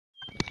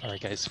Alright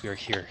guys, we are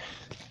here.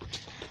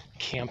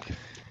 Camp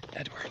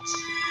Edwards.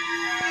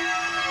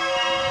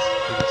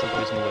 We got some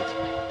boys in the woods.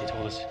 They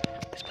told us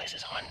this place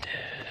is haunted.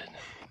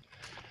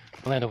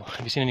 Orlando,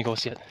 have you seen any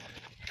ghosts yet?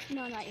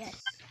 No, not yet.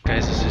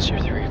 Guys, this is your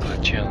 3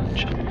 o'clock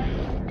challenge.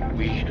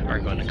 We are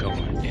gonna go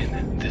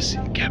in this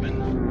cabin.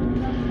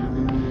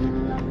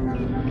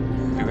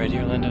 You ready,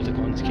 Orlando, to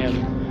go in this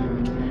cabin?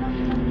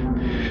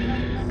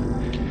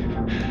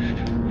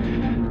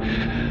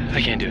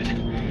 I can't do it.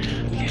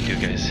 I can't do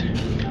it, guys.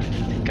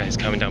 Guys,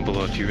 comment down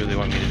below if you really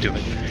want me to do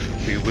it.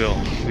 We will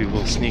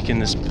sneak in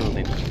this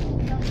building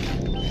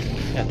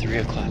at 3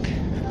 o'clock.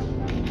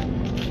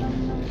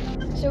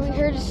 So we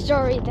heard a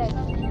story that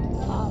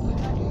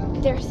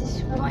there's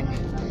this one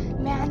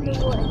man in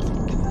the woods.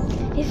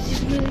 He's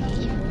just really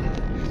evil.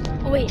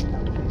 Oh wait,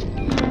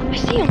 I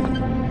see him.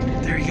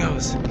 There he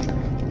goes.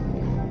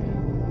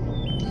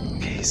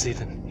 Okay, he's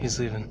leaving. He's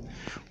leaving.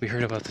 We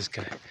heard about this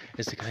guy.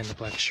 It's the guy in the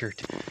black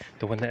shirt.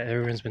 The one that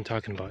everyone's been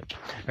talking about.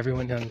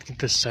 Everyone on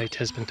this site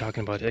has been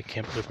talking about it at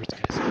Camp Edwards,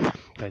 guys.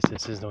 Guys,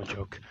 this is no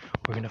joke.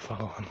 We're gonna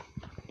follow him.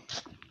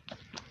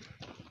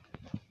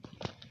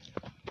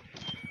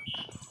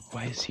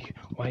 Why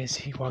is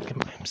he walking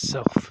by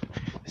himself?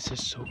 This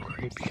is so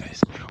creepy,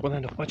 guys.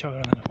 Orlando, watch out,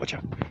 Orlando, watch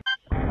out.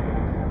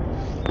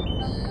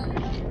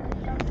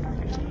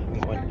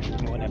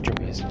 I'm going after him,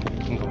 guys.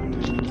 I'm going.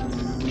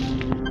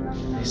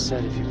 They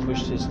said if you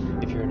push this,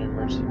 if you're in an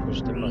emergency,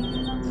 push the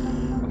button.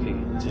 Okay,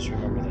 just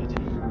remember that.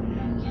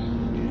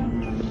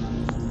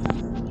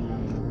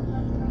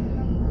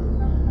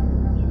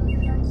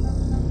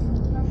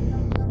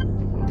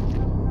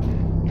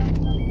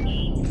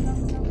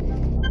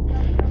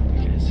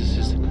 Guys,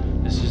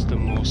 this is the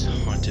most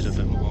haunted of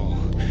them all.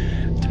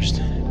 There's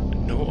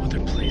no other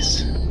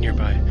place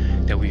nearby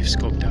that we've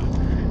scoped out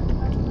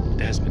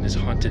that has been as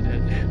haunted.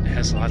 It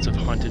has lots of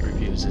haunted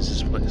reviews as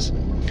this place.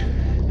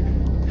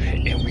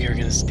 And we are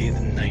gonna stay the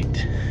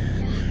night.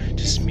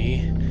 Just me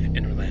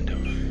and Orlando.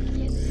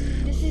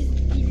 This is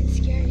even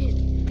scarier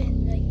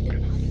than like the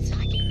Bobby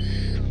socket.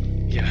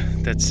 Yeah,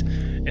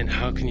 and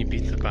how can you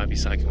beat the Bobby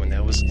socket when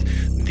that was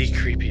the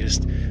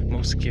creepiest,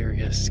 most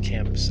scariest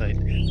campsite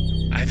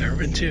I've ever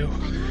been to?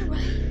 I know,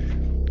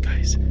 right?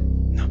 Guys,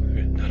 no, I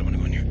don't want to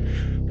go in here.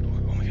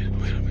 Oh my god,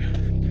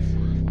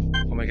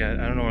 oh my god,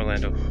 I don't know,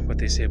 Orlando, what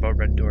they say about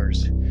red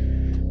doors. I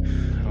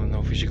don't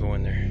know if we should go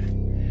in there.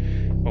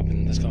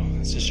 Open, let's go.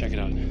 Let's just check it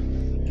out.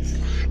 It's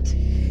locked.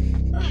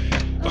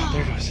 Oh,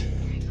 there it goes.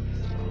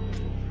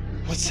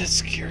 What's that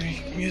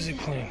scary music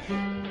playing?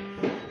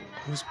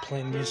 Who's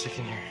playing music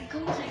in here? It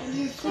goes like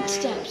your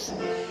footsteps.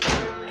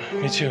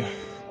 Me too.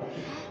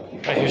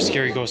 I hear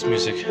scary ghost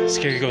music.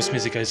 Scary ghost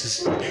music, guys.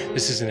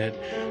 This isn't it.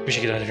 We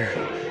should get out of here.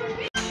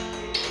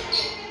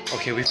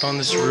 Okay, we found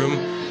this room.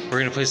 We're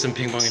gonna play some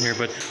ping pong in here,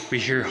 but we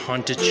hear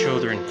haunted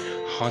children.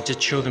 Haunted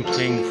children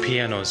playing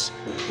pianos.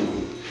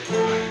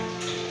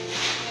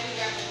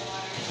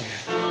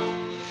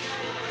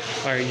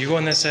 Alright, you go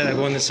on that side, I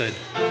go on this side.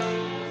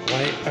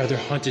 Why are there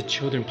haunted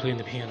children playing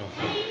the piano?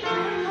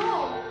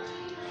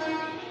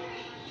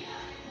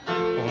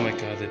 Oh my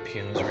god, that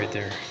piano's right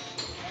there.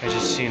 I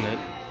just seen it.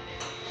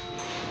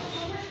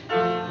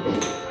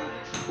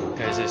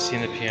 Guys, I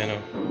seen the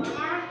piano.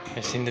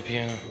 I seen the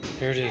piano.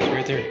 There it is,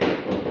 right there.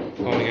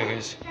 Oh my god,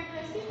 guys.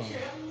 Oh my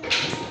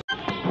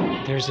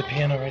god. There's the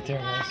piano right there,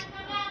 guys.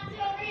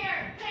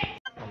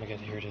 Oh my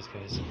god, here it is,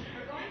 guys.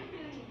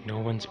 No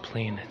one's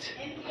playing it.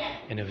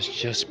 And it was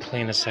just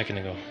playing a second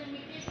ago.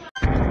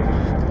 Oh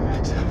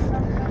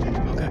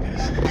god,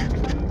 guys. Oh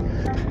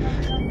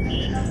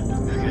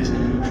god, guys.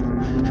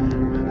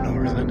 No,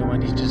 Orlando, why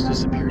he just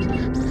disappeared? Oh my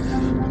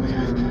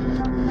god.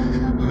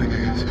 Oh my god,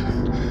 guys.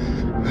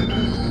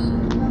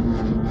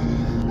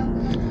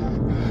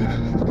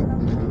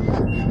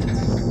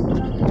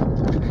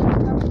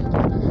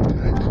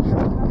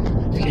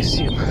 If you guys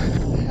see him,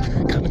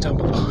 comment down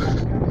below.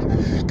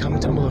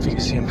 Comment down below if you can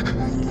see him.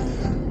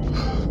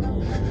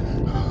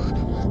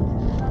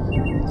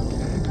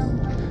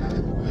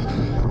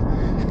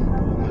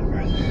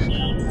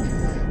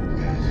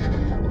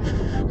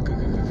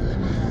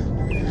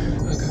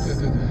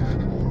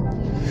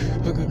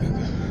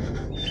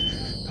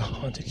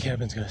 Haunted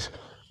cabins, guys.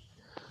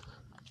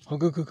 Oh,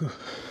 go, go, go.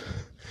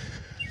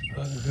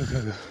 Oh, go, go,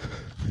 go, go.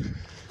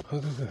 Oh,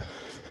 go, go.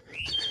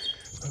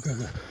 Oh, go,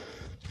 go.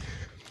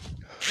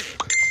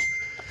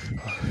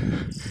 Oh,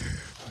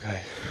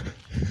 okay.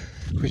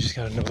 We just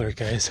got an alert,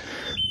 guys.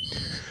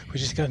 We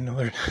just got an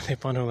alert. They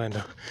found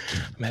Orlando.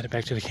 I'm headed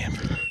back to the camp.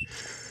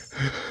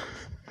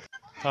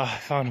 I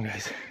found him,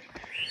 guys.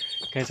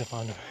 Guys, I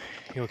found him.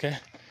 You okay?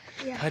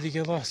 Yeah. How did you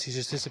get lost? He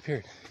just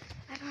disappeared.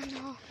 I don't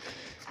know.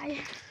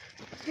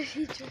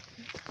 He took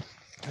me.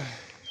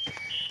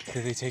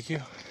 Did they take you?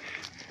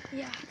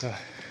 Yeah. The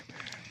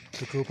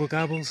Gooble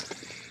Gobles?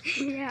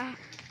 Yeah.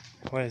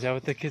 What, is that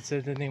what the kid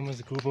said the name was?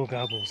 Google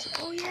Gobles.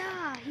 Oh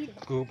yeah.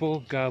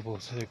 Google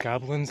Gobles. They're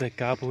goblins that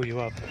gobble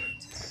you up.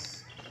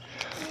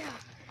 Yeah.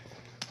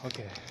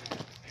 Okay.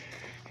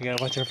 You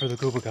gotta watch out for the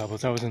Google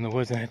Gobles. I was in the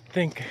woods and I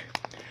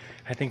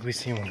think we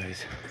see one,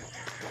 guys.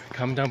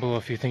 Comment down below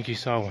if you think you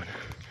saw one.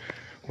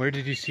 Where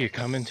did you see it?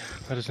 Comment.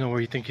 Let us know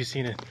where you think you've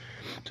seen it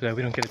so that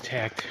we don't get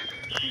attacked.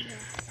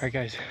 Alright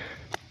guys.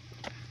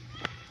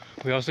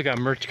 We also got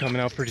merch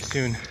coming out pretty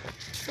soon.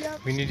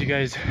 Yep. We need you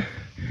guys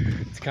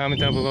to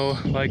comment down below,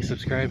 like,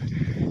 subscribe,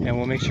 and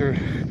we'll make sure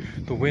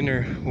the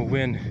winner will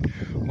win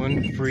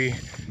one free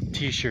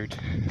t-shirt.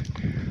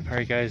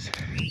 Alright guys.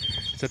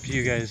 It's up to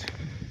you guys.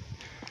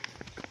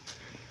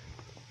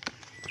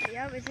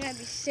 Yep, it's gonna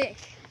be sick.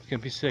 It's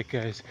gonna be sick,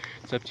 guys.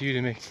 It's up to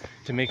you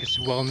to make us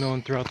well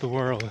known throughout the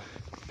world.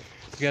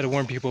 We gotta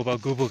warn people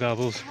about Google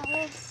Gobles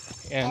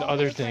and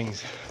other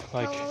things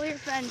like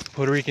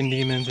Puerto Rican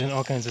demons and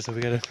all kinds of stuff.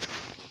 We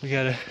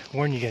gotta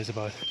warn you guys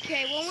about.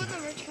 Okay, when will the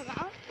merch come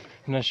out?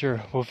 I'm not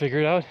sure. We'll figure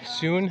it out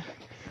soon.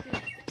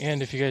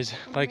 And if you guys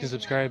like and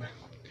subscribe,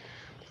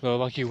 the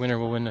lucky winner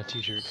will win a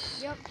t-shirt.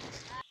 Yep.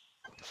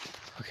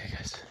 Okay,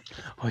 guys.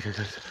 Oh my god,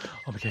 guys.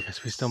 Oh my god,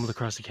 guys. We stumbled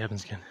across the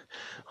cabins again.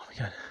 Oh my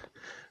god.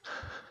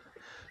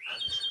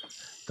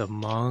 The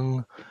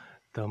Mongzet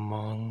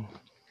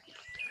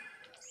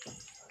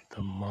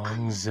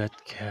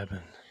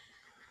cabin.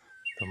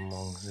 The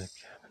Mongzet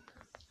cabin.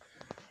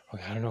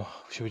 Okay, I don't know.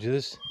 Should we do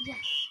this? Yes.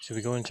 Should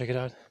we go and check it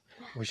out?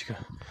 We should go.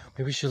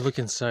 Maybe we should look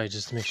inside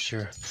just to make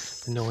sure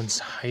that no one's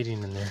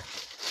hiding in there.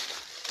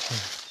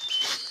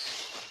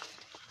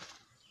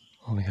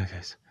 Oh my god,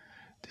 guys.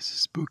 This is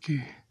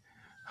spooky.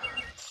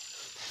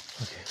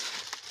 Okay.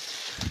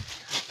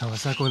 No,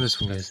 let's not go in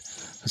this one, guys.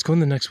 Let's go in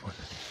the next one.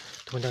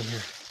 The one down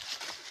here.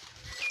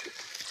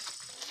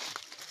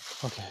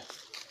 Okay.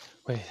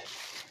 Wait.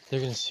 They're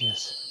gonna see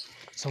us.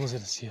 Someone's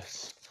gonna see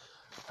us.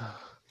 Oh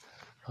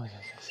my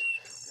god, guys.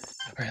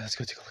 Alright, let's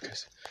go take a look,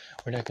 guys.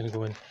 We're not gonna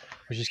go in.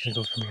 We're just gonna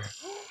go from here.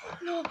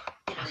 No.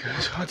 Okay,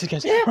 it's haunted,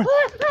 guys. Run.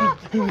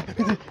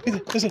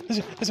 Listen.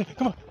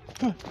 Come on.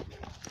 Come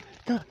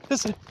on.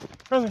 Listen.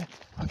 Run.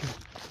 Okay.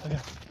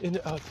 In,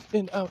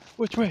 out.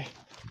 Which way?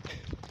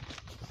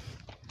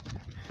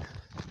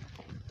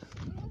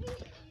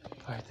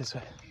 Alright, this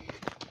way.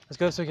 Let's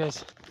go this way,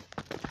 guys.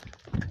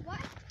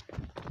 What?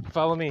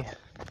 Follow me.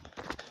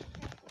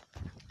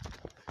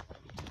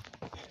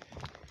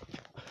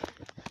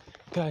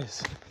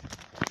 Guys.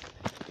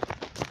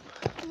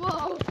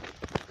 Whoa.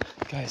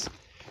 Guys,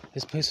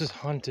 this place was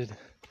haunted.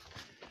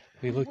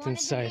 We looked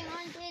inside.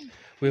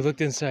 We looked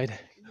inside.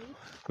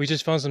 We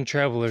just found some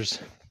travelers.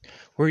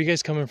 Where are you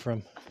guys coming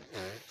from?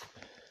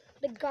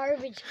 The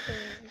garbage can.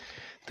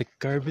 The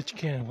garbage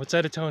can. What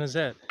side of town is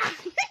that?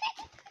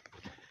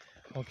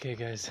 Okay,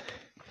 guys.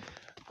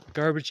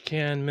 Garbage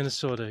can,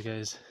 Minnesota,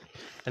 guys.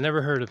 I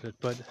never heard of it,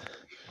 but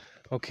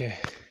okay.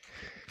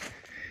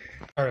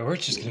 Alright, we're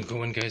just gonna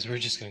go in, guys. We're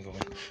just gonna go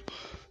in.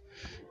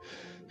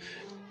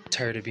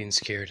 Tired of being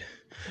scared.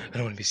 I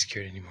don't want to be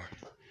scared anymore.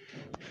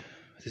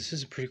 This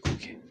is a pretty cool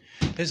cabin.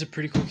 This is a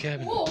pretty cool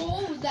cabin. Whoa,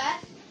 what was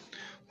that?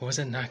 What was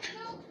that knock?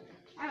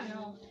 I don't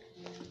know.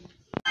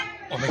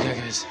 Oh my god,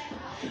 guys.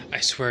 I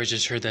swear I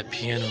just heard that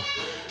piano.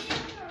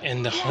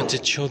 And the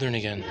haunted children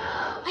again.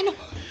 I know.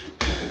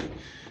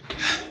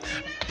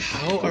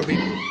 How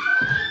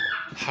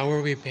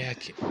are we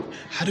back?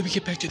 How did we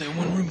get back to that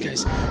one room,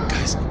 guys?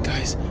 Guys,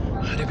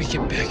 how did we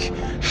get back?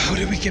 How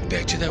did we get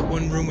back to that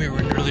one room we were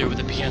in earlier with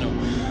the piano?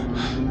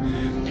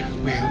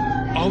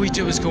 All we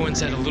did was go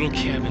inside a little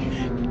cabin,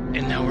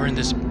 and now we're in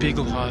this big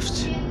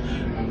loft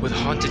with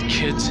haunted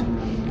kids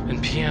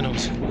and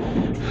pianos.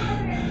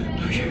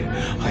 Okay.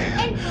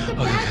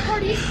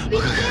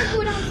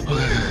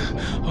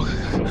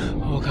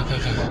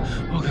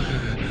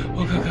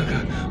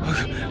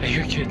 I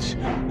hear kids.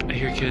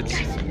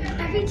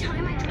 Every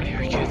time I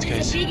hear kids, guys.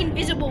 It's a big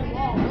invisible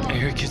wall. I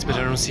hear kids, but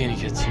I don't see any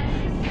kids.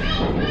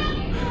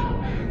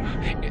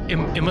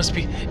 It must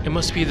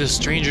be the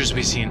strangers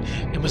we've seen.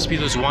 It must be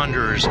those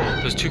wanderers,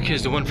 those two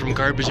kids, the one from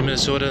Garbage,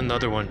 Minnesota, and the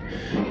other one.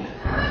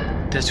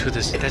 That's who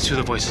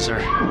the voices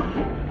are.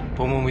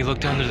 But when we look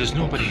down there, there's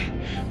nobody.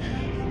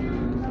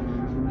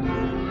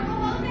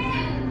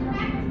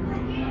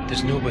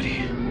 There's nobody.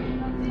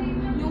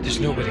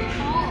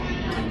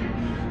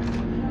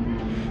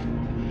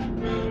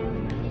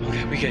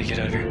 Okay, we gotta get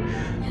out of here.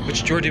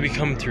 Which door did we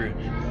come through?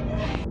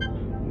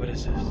 What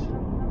is this?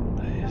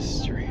 The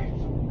history.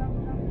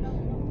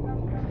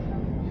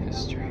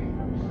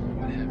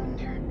 What happened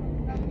here?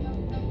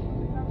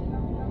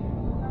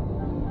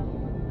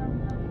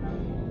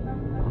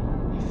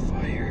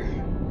 Fire.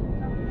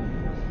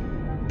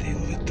 They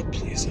lit the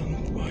place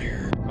on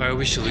fire. Alright,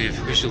 we should leave.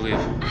 Ow, what's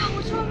wrong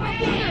with my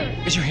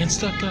finger? Is your hand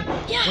stuck, God?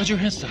 Yeah. Why's your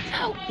hand stuck?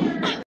 Ow.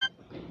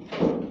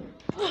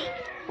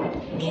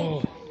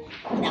 Oh.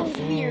 That was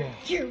weird.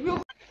 Here,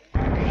 real.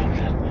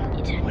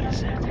 What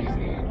is that?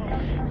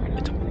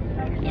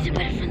 Is it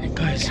better from the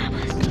Guys,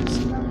 Gobles?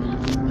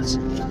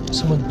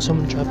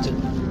 someone dropped it.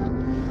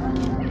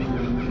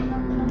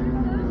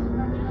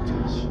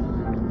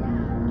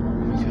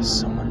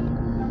 Because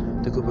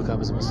the Google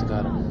Gobles must have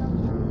got him.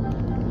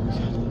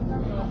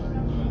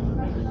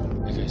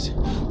 Hey guys,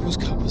 whose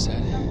cup was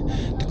that?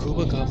 The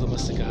Gooble Gobble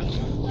must have got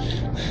him.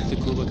 The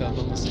Gooble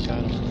Gobble must have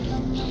got him.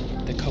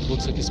 That cup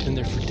looks like it's been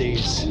there for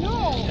days.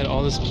 No. Had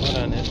all this blood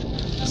on it.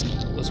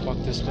 Let's walk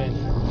this way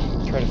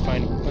and try to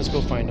find him. Let's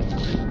go find him.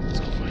 Let's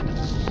go find him.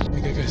 I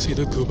think I see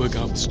the Gooble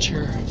Gobble's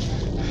chair.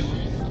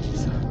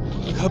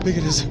 Look how big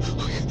it is.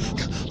 Oh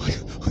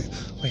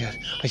my god.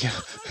 I can't.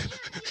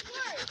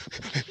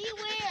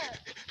 Beware.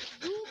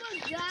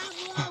 Google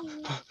Gobble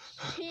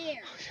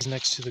chair. He's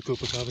next to the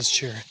Google Gobble's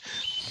chair.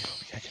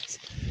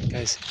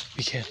 Guys,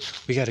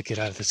 we gotta get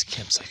out of this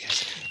campsite,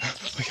 guys. Oh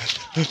my god.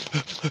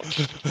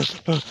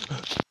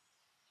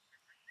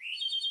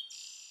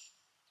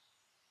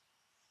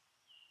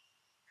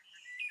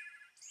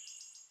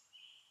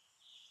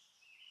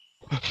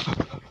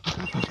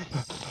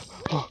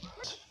 Oh,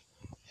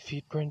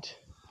 feet print.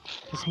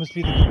 This must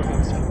be the Google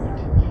Gobble's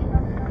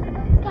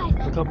footprint. Guys.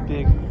 Look how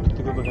big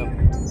the Google Gobble.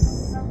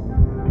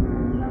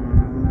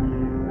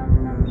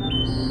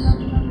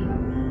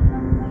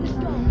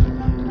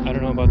 I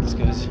don't know about this,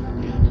 guys.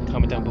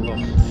 Comment down below.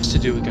 What's to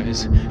do it,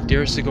 guys?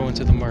 Dare us to go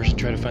into the marsh and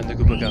try to find the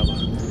Google Gobble.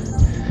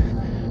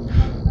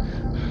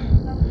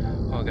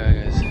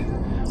 Okay, guys.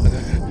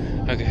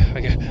 Okay.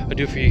 I'll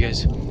do it for you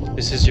guys.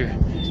 This is your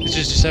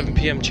 7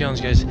 p.m.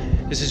 challenge, guys.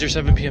 This is your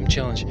 7 p.m.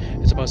 challenge.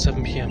 It's about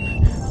 7 p.m.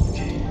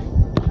 Okay.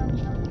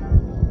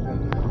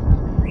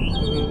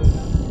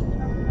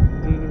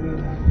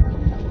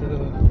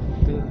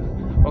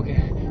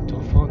 Okay.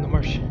 Don't fall in the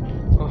marsh.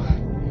 Oh.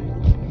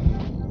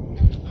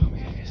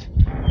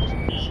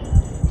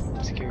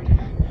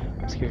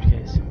 I'm scared,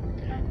 guys.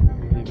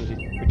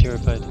 We're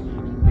terrified.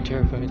 We're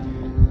terrified.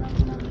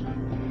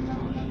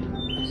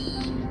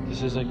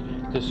 This is like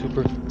the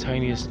super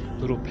tiniest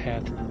little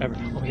path ever.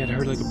 Oh my god, I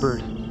heard like a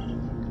bird.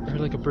 I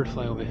heard like a bird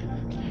fly over.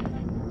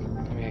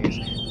 Oh my god, guys.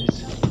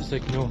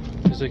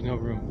 There's like no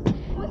room.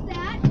 What's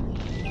that?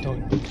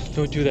 Don't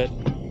do that.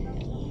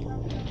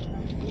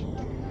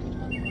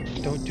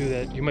 Don't do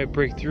that. You might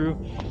break through,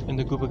 and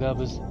the Google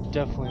Gobbles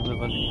definitely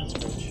live underneath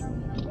this bridge.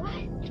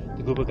 What?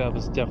 The Google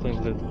Gobles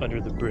definitely live under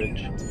the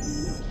bridge.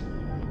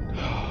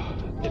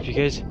 If you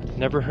guys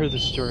never heard the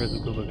story of the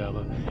Google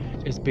Gobble,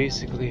 it's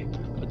basically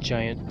a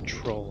giant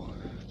troll.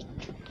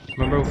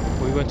 Remember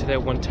when we went to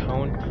that one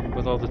town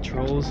with all the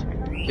trolls?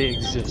 They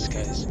exist,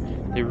 guys.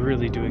 They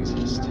really do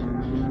exist.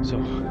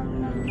 So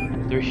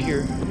they're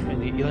here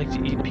and they like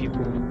to eat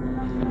people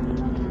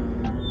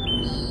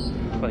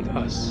like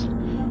us,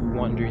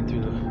 wandering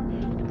through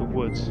the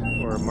woods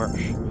or a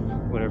marsh,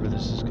 whatever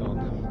this is called.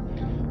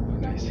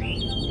 Guys,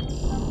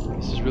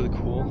 this is really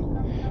cool,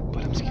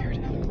 but I'm scared.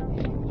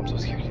 I'm so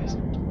scared, guys.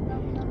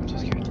 I'm so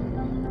scared.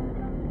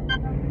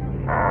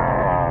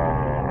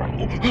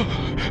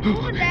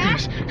 What was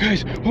that?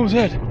 Guys, what was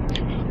that?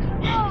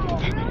 Oh,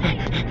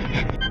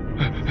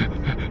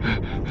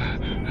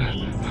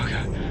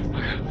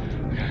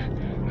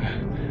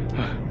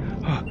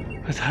 Okay.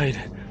 Let's hide.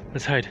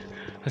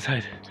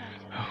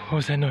 What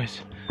was that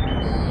noise?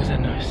 What was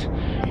that noise?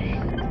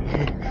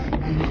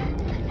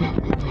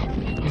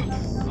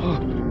 Oh,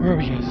 where are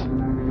we, guys?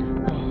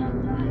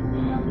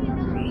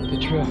 The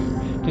trail.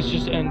 This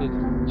just ended.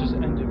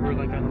 We're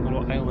like on a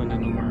little island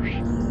in the marsh.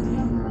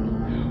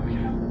 Oh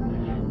yeah.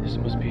 This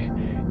must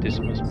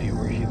be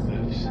where he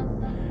lives.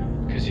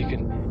 Cause he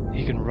can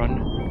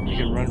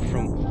run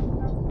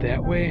from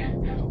that way,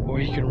 or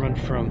he can run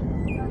from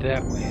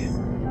that way.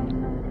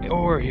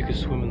 Or he could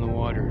swim in the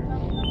water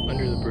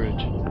under the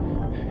bridge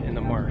in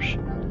the marsh.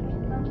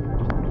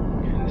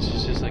 And this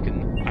is just like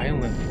an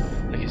island,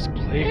 like his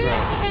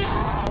playground.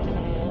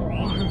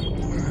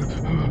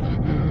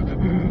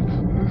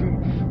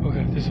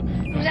 Okay, this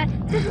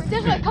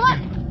way, come on!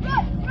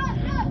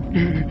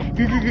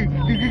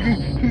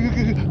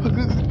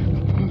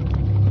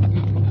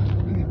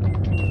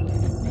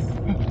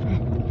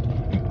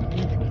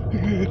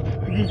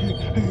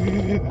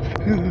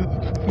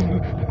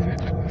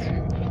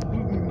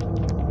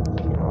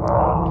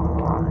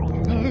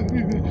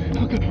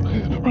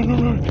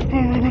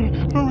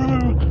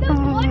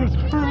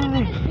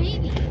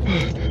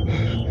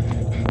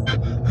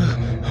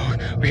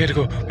 We gotta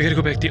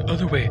go back the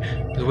other way,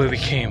 the way we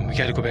came. We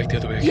gotta go back the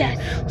other way, okay? Yes.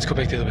 Let's go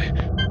back the other way.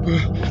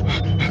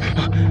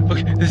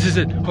 Okay, this is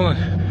it. Hold on.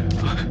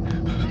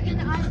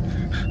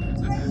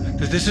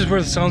 This is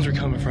where the sounds were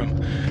coming from.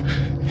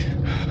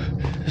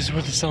 This is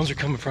where the sounds are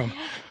coming from.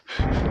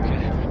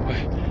 Okay,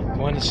 wait.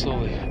 Go on it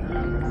slowly.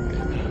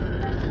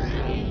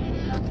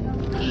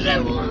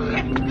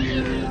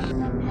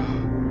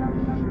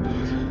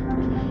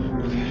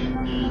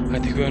 I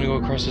think we're gonna go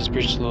across this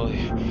bridge slowly.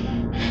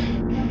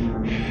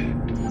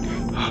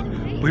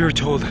 We were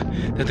told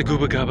that the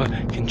Google Gobble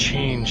can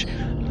change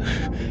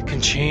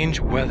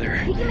weather,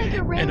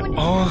 and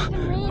all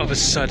of a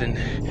sudden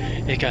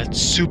it got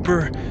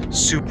super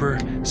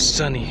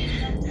sunny.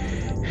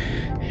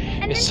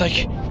 It's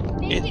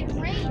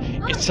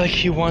like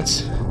he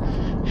wants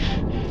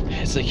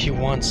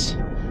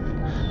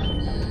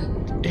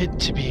it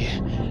to be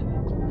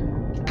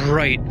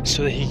bright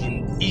so that he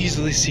can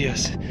easily see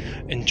us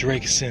and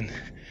drag us in.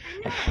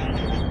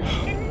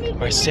 And then he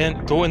Alright,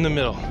 stand. Go in the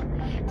middle.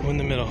 Go in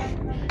the middle.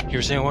 You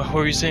were saying what? What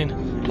were you saying?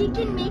 He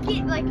can make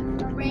it like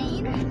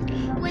rain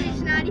when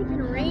it's not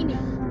even raining.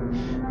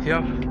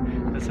 Yep,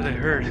 that's what I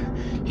heard.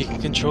 He can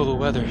control the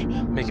weather,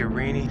 make it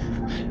rainy,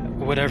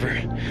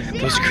 whatever.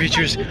 Those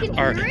creatures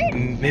are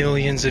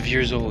millions of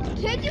years old.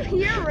 Can't you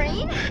hear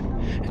rain?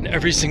 And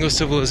every single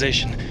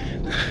civilization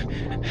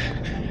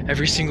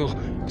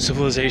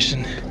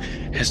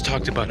has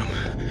talked about them.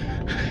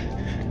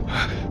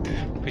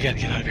 We gotta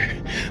get out of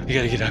here. We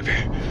gotta get out of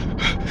here.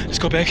 Let's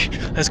go back.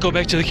 Let's go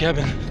back to the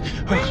cabin.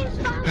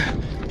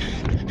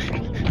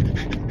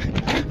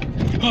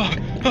 Oh,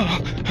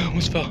 I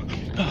almost fell.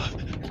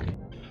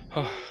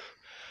 Oh,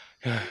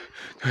 yeah,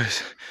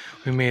 guys,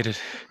 we made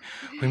it.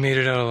 We made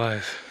it out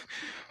alive.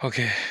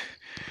 Okay.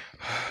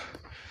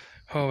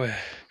 Oh, wait.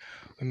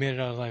 We made it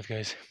out alive,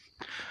 guys.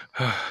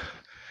 We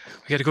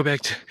gotta go back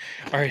to.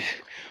 Alright.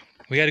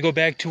 We gotta go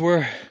back to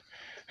where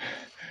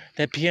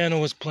that piano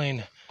was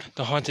playing.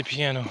 The haunted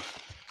piano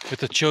with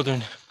the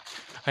children.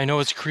 I know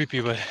it's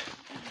creepy, but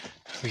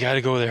we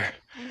gotta go there.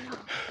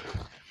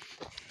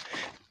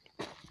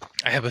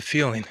 I have a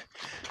feeling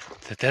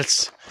that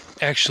that's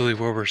actually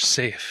where we're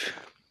safe.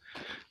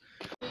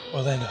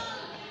 Orlando.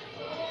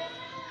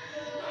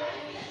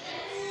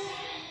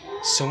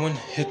 Someone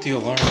hit the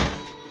alarm.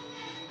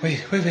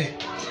 Wait.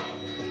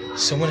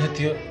 Someone hit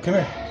the... Come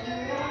here.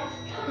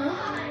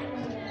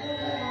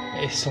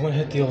 Hey, someone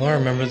hit the alarm.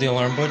 Remember the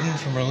alarm button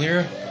from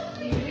earlier?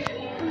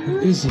 Who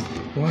is it?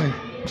 Why?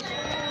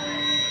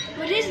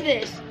 What is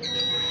this?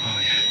 Oh,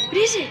 yeah. What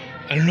is it?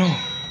 I don't know.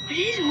 What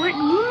is it? What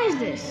room is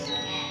this?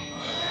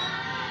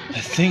 I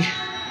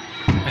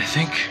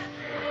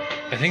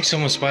think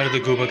someone spotted the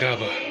Gooble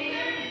Gobble.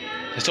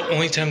 That's the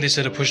only time they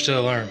said to push the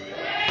alarm.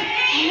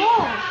 No.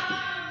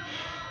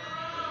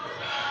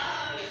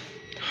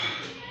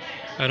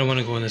 I don't want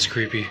to go in this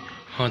creepy,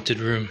 haunted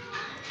room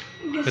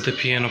with the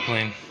piano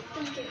playing.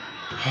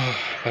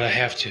 But I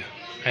have to.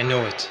 I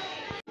know it.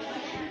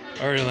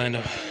 Alright,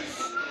 Orlando.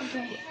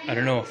 Okay. I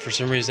don't know. For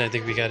some reason, I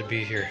think we got to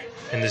be here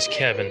in this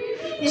cabin.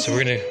 So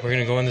we're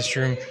gonna go in this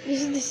room.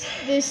 This is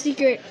the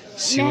secret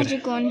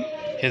magic one.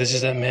 Yeah, this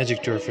is that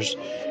magic door. For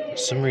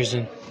some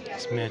reason,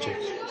 it's magic.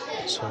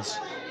 So let's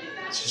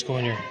just go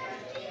in here.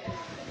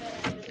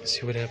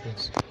 See what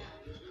happens.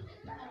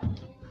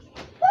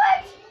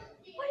 What?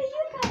 What are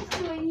you guys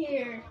doing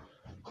here?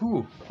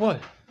 Who?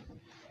 What?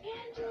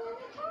 Angela.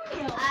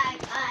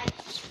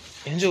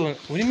 Angela,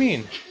 what do you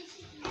mean?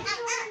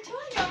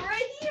 Antonio,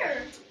 right here.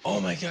 Oh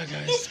my god,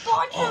 guys. It's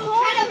spawned from home.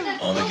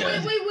 Oh my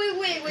god. Wait.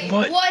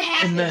 What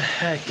happened? in the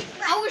heck?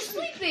 I was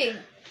sleeping.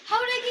 How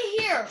did I get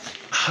here?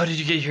 How did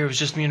you get here? It was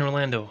just me and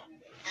Orlando.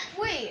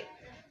 Wait.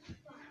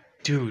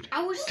 Dude,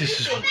 I was this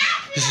is sleeping.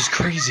 This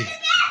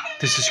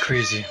is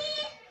crazy.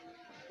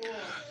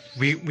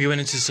 We went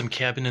into some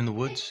cabin in the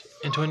woods,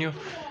 Antonio,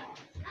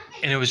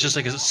 and it was just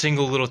like a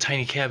single little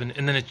tiny cabin.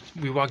 And then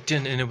we walked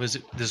in, and it was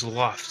this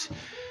loft.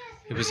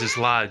 It was this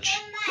lodge.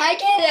 I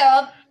get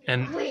up.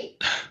 And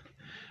Wait.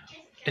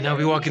 And now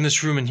we walk in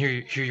this room, and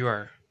here you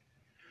are.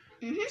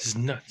 This is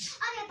nuts.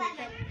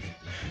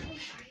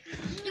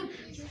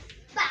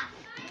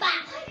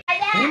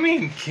 What do you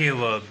mean,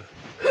 Caleb?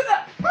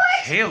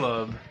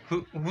 Caleb?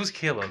 Who's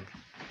Caleb?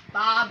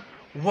 Bob.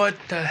 What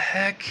the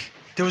heck?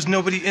 There was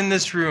nobody in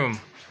this room.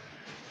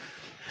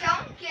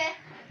 Don't get.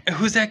 And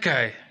who's that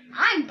guy?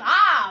 I'm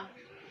Bob.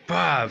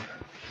 Bob.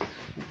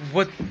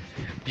 What?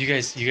 You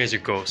guys are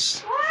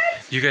ghosts.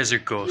 What? You guys are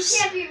You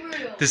ghosts. can't be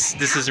real.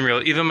 This isn't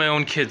real. Even my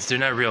own kids, they're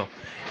not real.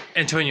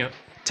 Antonio,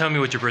 tell me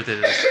what your birthday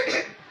is.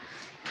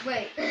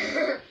 Wait.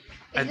 If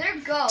they're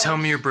ghosts, Tell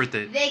me your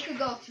birthday. they could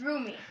go through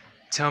me.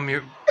 Tell me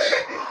your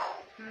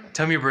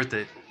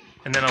birthday,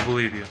 and then I'll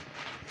believe you.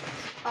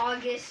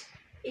 August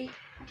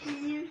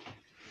 18th.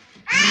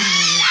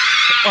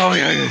 Oh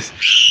yeah, guys.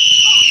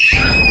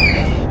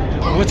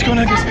 What's going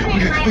on, guys?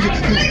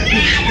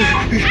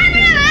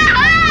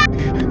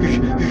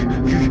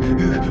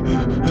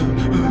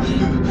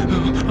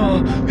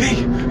 Oh, hey!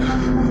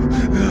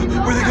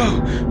 Where'd they go?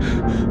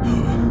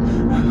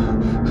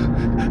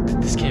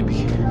 This can't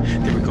be.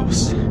 They were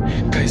ghosts.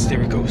 Guys, they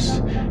were ghosts.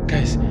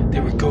 Guys, they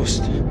were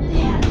ghosts.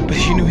 But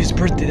he knew his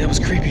birthday. That was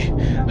creepy.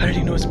 How did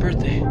he know his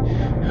birthday?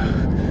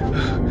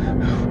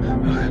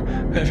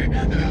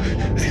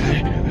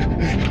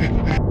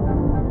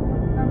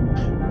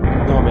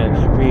 No,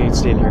 man. We ain't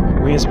staying here.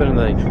 We ain't spending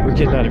the night. We're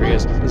getting out of here,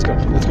 guys. Let's go.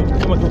 Let's go.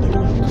 Come on.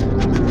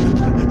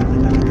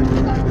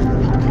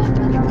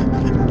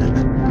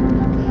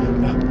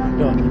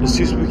 No, it's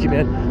too spooky,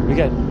 man. We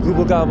got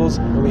Google Gobles,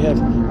 and we have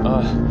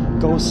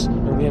ghosts,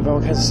 and we have all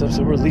kinds of stuff,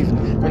 so we're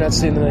leaving. We're not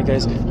staying the night,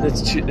 guys.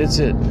 That's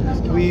it.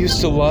 We used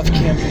to love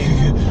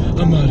camping.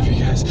 I'm out of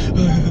here, guys.